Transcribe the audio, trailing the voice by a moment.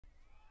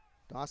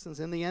Dawson's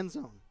in the end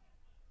zone.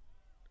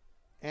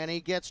 And he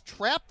gets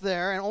trapped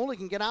there and only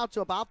can get out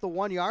to about the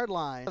 1 yard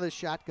line. The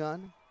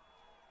shotgun.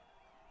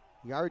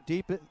 Yard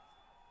deep,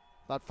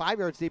 about 5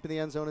 yards deep in the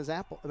end zone is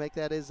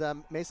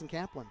Mason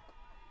Kaplan.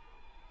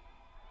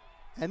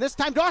 And this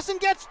time Dawson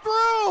gets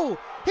through.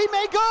 He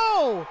may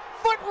go.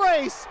 Foot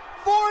race.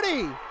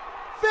 40,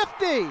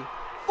 50,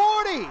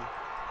 40,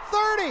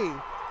 30,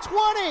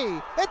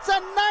 20. It's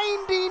a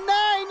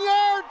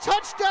 99-yard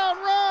touchdown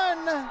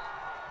run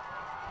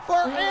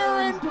for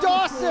Aaron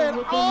Dawson.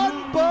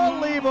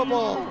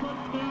 Unbelievable.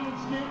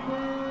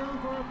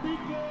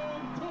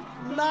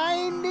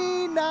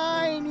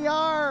 99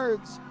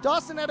 yards.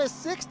 Dawson had a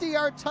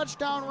 60-yard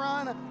touchdown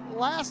run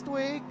last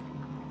week.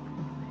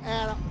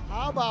 And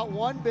how about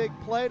one big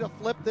play to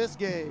flip this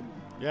game?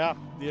 Yeah,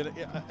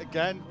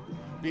 again,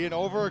 being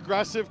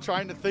over-aggressive,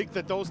 trying to think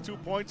that those 2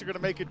 points are going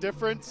to make a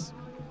difference.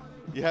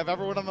 You have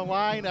everyone on the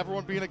line,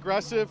 everyone being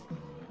aggressive.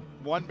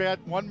 One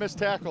missed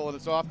tackle, and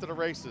it's off to the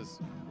races.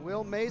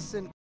 Will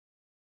Mason